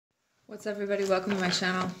What's up, everybody? Welcome to my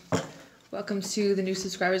channel. Welcome to the new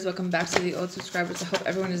subscribers. Welcome back to the old subscribers. I hope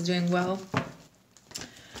everyone is doing well.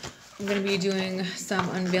 I'm going to be doing some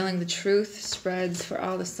unveiling the truth spreads for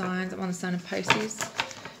all the signs. I'm on the sign of Pisces.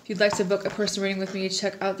 If you'd like to book a personal reading with me,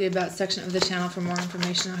 check out the About section of the channel for more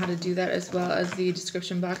information on how to do that, as well as the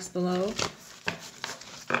description box below.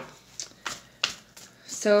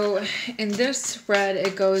 So in this spread,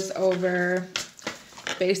 it goes over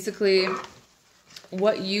basically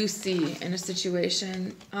what you see in a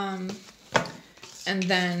situation, and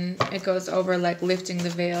then it goes over like lifting the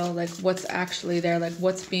veil, like what's actually there, like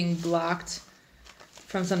what's being blocked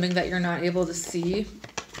from something that you're not able to see.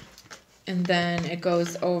 And then it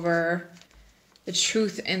goes over the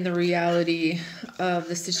truth and the reality of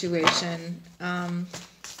the situation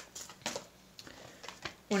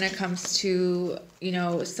when it comes to, you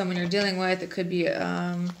know, someone you're dealing with. It could be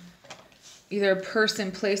either a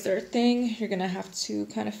person, place, or thing. You're going to have to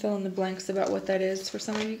kind of fill in the blanks about what that is for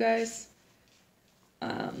some of you guys.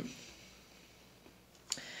 Yeah,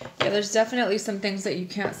 there's definitely some things that you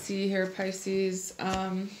can't see here, Pisces.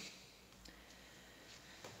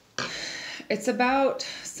 It's about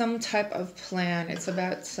some type of plan. It's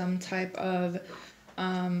about some type of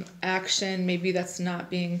action maybe that's not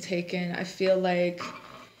being taken. I feel like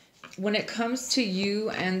when it comes to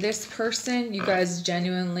you and this person, you guys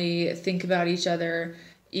genuinely think about each other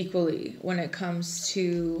equally. When it comes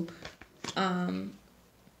to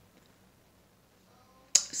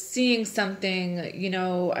seeing something, you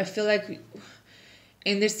know, I feel like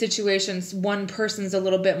in this situation, one person's a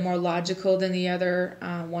little bit more logical than the other.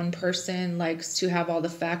 One person likes to have all the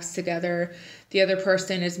facts together. The other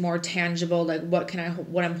person is more tangible, like what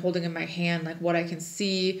I'm holding in my hand, like what I can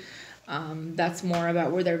see. That's more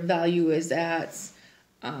about where their value is at.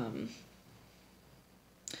 I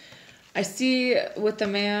see with the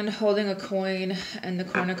man holding a coin and the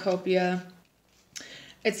cornucopia,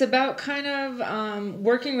 it's about kind of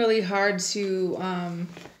working really hard to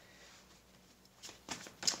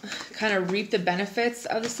kind of reap the benefits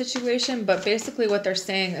of the situation. But basically what they're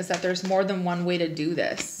saying is that there's more than one way to do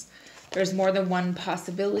this. There's more than one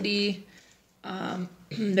possibility.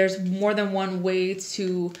 There's more than one way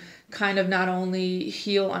to kind of not only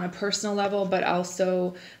heal on a personal level, but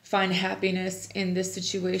also find happiness in this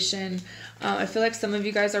situation. I feel like some of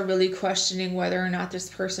you guys are really questioning whether or not this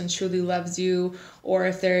person truly loves you, or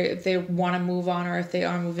if they want to move on, or if they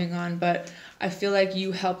are moving on. But I feel like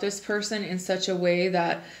you help this person in such a way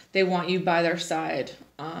that they want you by their side.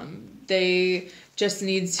 They just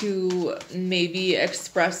need to maybe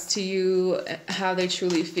express to you how they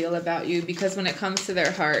truly feel about you, because when it comes to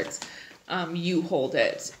their hearts, you hold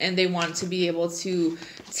it, and they want to be able to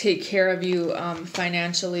take care of you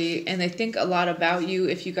financially, and they think a lot about you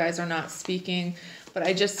if you guys are not speaking. But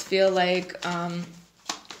I just feel like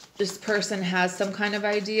this person has some kind of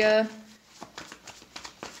idea,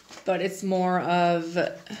 but it's more of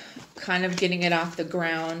kind of getting it off the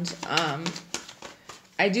ground.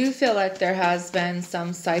 I do feel like there has been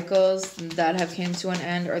some cycles that have came to an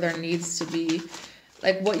end, or there needs to be.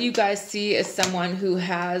 Like what you guys see is someone who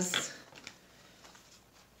has,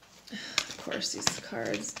 of course, these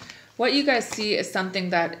cards. What you guys see is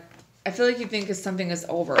something that I feel like you think is something is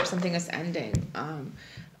over, something is ending.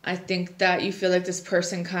 I think that you feel like this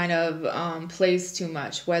person kind of plays too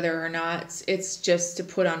much, whether or not it's just to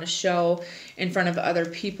put on a show in front of other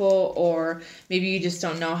people, or maybe you just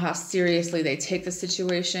don't know how seriously they take the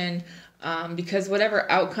situation, because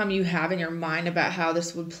whatever outcome you have in your mind about how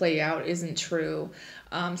this would play out isn't true.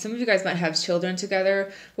 Some of you guys might have children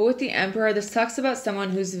together, but with the Emperor, this talks about someone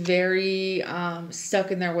who's very stuck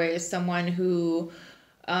in their ways, someone who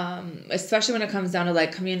especially when it comes down to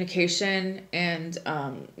like communication and,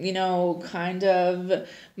 you know, kind of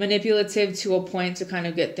manipulative to a point to kind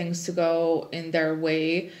of get things to go in their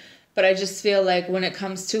way. But I just feel like when it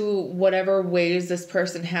comes to whatever ways this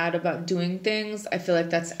person had about doing things, I feel like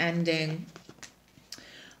that's ending.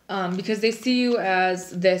 Because they see you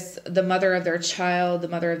as the mother of their child, the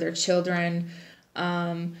mother of their children.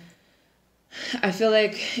 I feel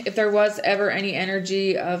like if there was ever any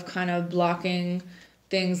energy of kind of blocking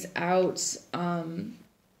things out, or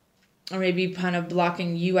maybe kind of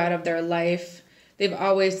blocking you out of their life, they've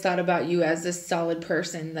always thought about you as this solid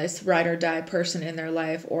person, this ride or die person in their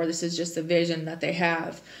life, or this is just a vision that they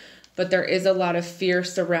have. But there is a lot of fear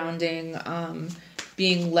surrounding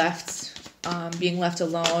being left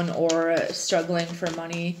alone, or struggling for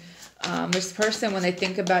money. This person, when they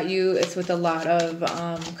think about you, it's with a lot of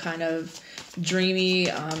kind of dreamy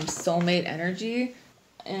soulmate energy.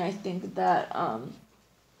 And I think that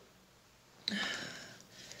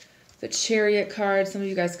the Chariot card, some of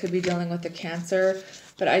you guys could be dealing with the Cancer.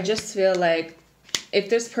 but I just feel like if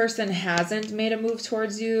this person hasn't made a move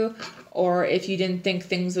towards you, or if you didn't think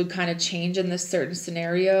things would kind of change in this certain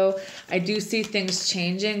scenario, I do see things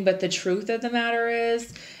changing. But the truth of the matter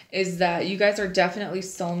is that you guys are definitely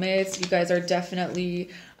soulmates. You guys are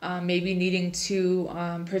definitely maybe needing to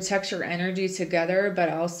protect your energy together, but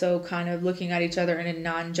also kind of looking at each other in a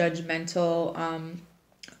non-judgmental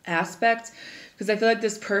aspect. Because I feel like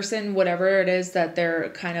this person, whatever it is that they're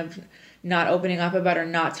kind of not opening up about or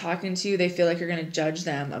not talking to you, they feel like you're going to judge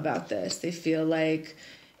them about this. They feel like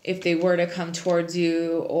if they were to come towards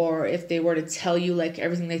you, or if they were to tell you like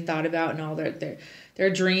everything they thought about and all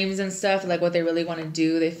their dreams and stuff, like what they really want to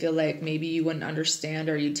do, they feel like maybe you wouldn't understand,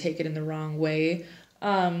 or you'd take it in the wrong way.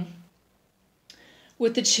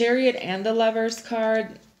 With the Chariot and the Lovers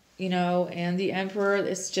card, you know, and the Emperor,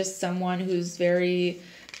 it's just someone who's very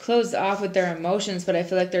closed off with their emotions, but I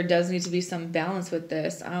feel like there does need to be some balance with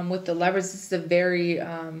this. With the Lovers, this is a very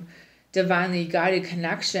divinely guided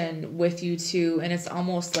connection with you two, and it's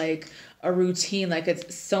almost like a routine, like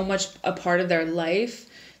it's so much a part of their life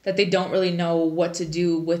that they don't really know what to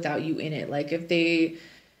do without you in it. Like if they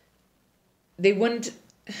don't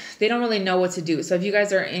really know what to do. So if you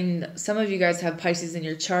guys are some of you guys have Pisces in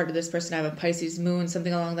your chart, or this person have a Pisces moon,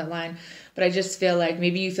 something along that line. But I just feel like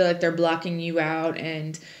maybe you feel like they're blocking you out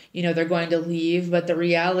and, you know, they're going to leave. But the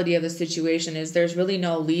reality of the situation is there's really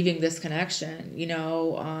no leaving this connection. You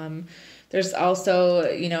know, there's also,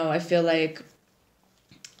 you know, I feel like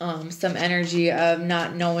some energy of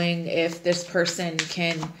not knowing if this person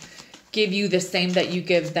can give you the same that you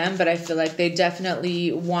give them, but I feel like they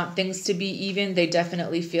definitely want things to be even. They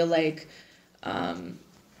definitely feel like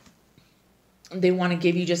they want to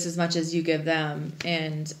give you just as much as you give them.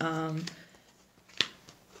 And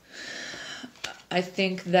I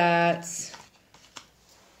think that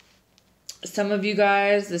some of you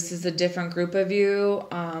guys, this is a different group of you.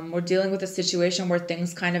 We're dealing with a situation where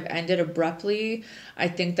things kind of ended abruptly. I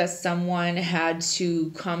think that someone had to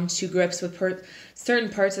come to grips with certain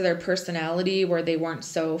parts of their personality where they weren't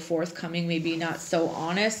so forthcoming, maybe not so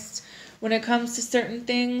honest when it comes to certain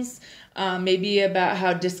things. Maybe about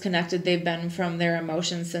how disconnected they've been from their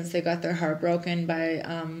emotions since they got their heart broken by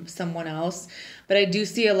someone else. But I do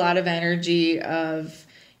see a lot of energy of,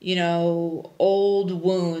 you know, old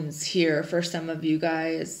wounds here for some of you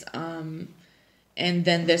guys. And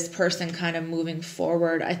then this person kind of moving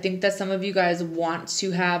forward. I think that some of you guys want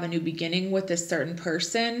to have a new beginning with this certain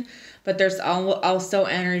person, but there's also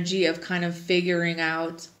energy of kind of figuring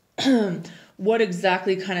out what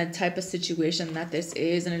exactly kind of type of situation that this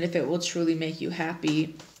is, and if it will truly make you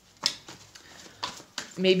happy.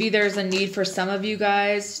 Maybe there's a need for some of you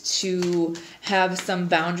guys to have some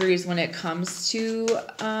boundaries when it comes to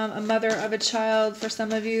a mother of a child for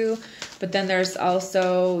some of you. But then there's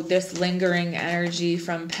also this lingering energy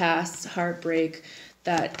from past heartbreak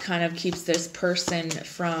that kind of keeps this person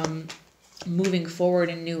from moving forward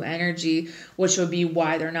in new energy, which would be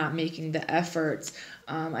why they're not making the efforts.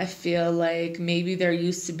 I feel like maybe they're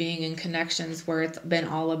used to being in connections where it's been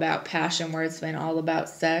all about passion, where it's been all about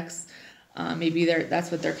sex. Maybe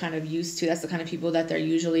that's what they're kind of used to. That's the kind of people that they're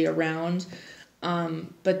usually around.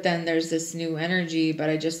 But then there's this new energy, but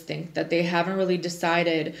I just think that they haven't really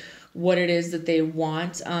decided what it is that they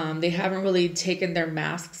want. They haven't really taken their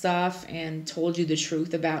masks off and told you the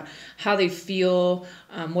truth about how they feel,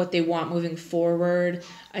 what they want moving forward.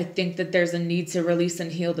 I think that there's a need to release and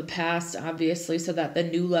heal the past, obviously, so that the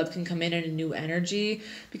new love can come in a new energy,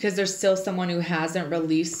 because there's still someone who hasn't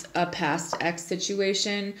released a past ex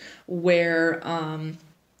situation where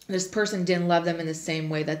this person didn't love them in the same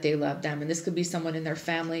way that they loved them. And this could be someone in their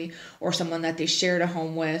family or someone that they shared a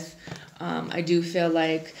home with. I do feel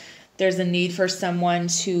like there's a need for someone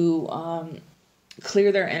to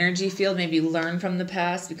clear their energy field, maybe learn from the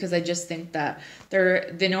past, because I just think that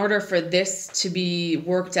in order for this to be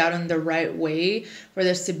worked out in the right way, for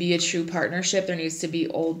this to be a true partnership, there needs to be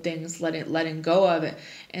old things letting go of it.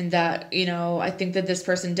 And that, you know, I think that this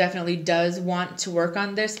person definitely does want to work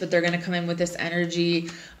on this, but they're going to come in with this energy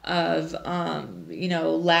of, you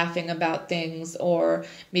know, laughing about things, or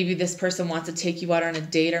maybe this person wants to take you out on a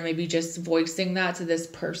date, or maybe just voicing that to this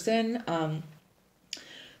person.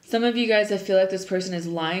 Some of you guys, I feel like this person is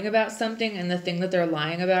lying about something, and the thing that they're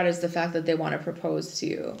lying about is the fact that they want to propose to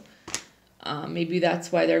you. Maybe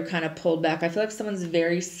that's why they're kind of pulled back. I feel like someone's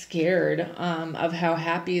very scared of how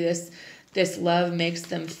happy this love makes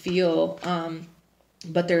them feel.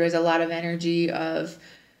 But there is a lot of energy of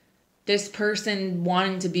this person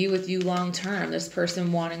wanting to be with you long term, this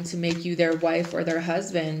person wanting to make you their wife or their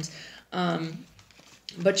husband.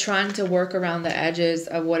 but trying to work around the edges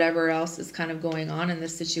of whatever else is kind of going on in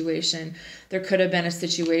this situation. There could have been a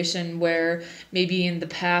situation where maybe in the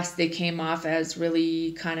past they came off as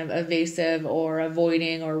really kind of evasive or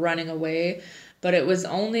avoiding or running away, but it was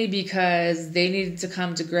only because they needed to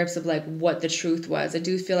come to grips of like what the truth was. I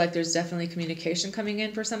do feel like there's definitely communication coming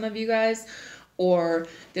in for some of you guys, or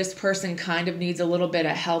this person kind of needs a little bit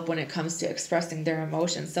of help when it comes to expressing their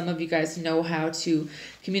emotions. Some of you guys know how to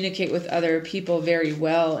communicate with other people very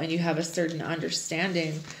well, and you have a certain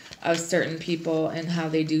understanding of certain people and how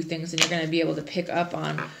they do things, and you're going to be able to pick up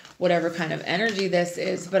on whatever kind of energy this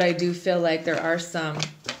is. But I do feel like there are some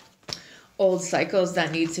old cycles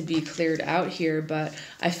that need to be cleared out here, but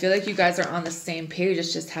I feel like you guys are on the same page.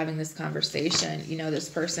 It's just having this conversation. You know, this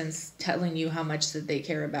person's telling you how much that they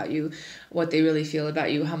care about you, what they really feel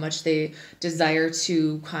about you, how much they desire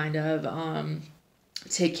to kind of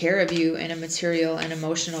take care of you in a material and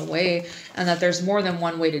emotional way, and that there's more than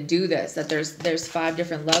one way to do this, that there's 5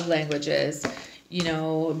 different love languages, you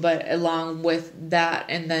know, but along with that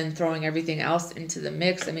and then throwing everything else into the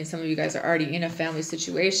mix. I mean, some of you guys are already in a family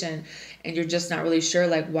situation and you're just not really sure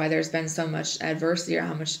like why there's been so much adversity or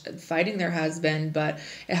how much fighting there has been, but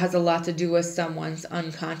it has a lot to do with someone's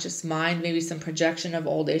unconscious mind, maybe some projection of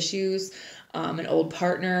old issues, an old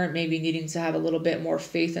partner, maybe needing to have a little bit more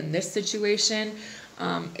faith in this situation.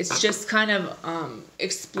 It's just kind of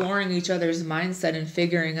exploring each other's mindset and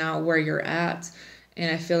figuring out where you're at. And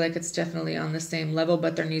I feel like it's definitely on the same level,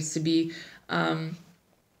 but there needs to be,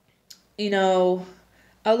 you know,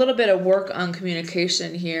 a little bit of work on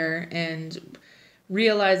communication here and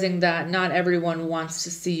realizing that not everyone wants to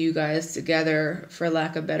see you guys together, for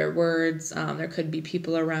lack of better words. There could be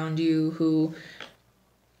people around you who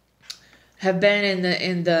have been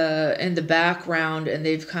in the background and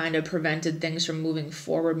they've kind of prevented things from moving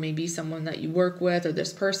forward. Maybe someone that you work with or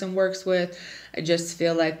this person works with. I just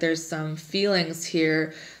feel like there's some feelings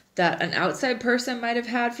here that an outside person might have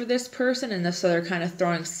had for this person, and so they're kind of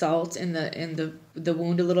throwing salt in the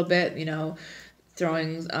wound a little bit, you know,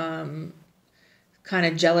 throwing kind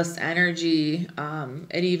of jealous energy.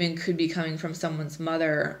 It even could be coming from someone's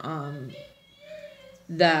mother,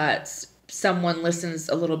 that someone listens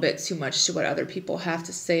a little bit too much to what other people have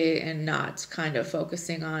to say and not kind of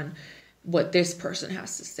focusing on what this person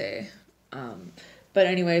has to say. But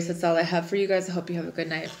anyways, that's all I have for you guys. I hope you have a good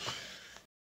night.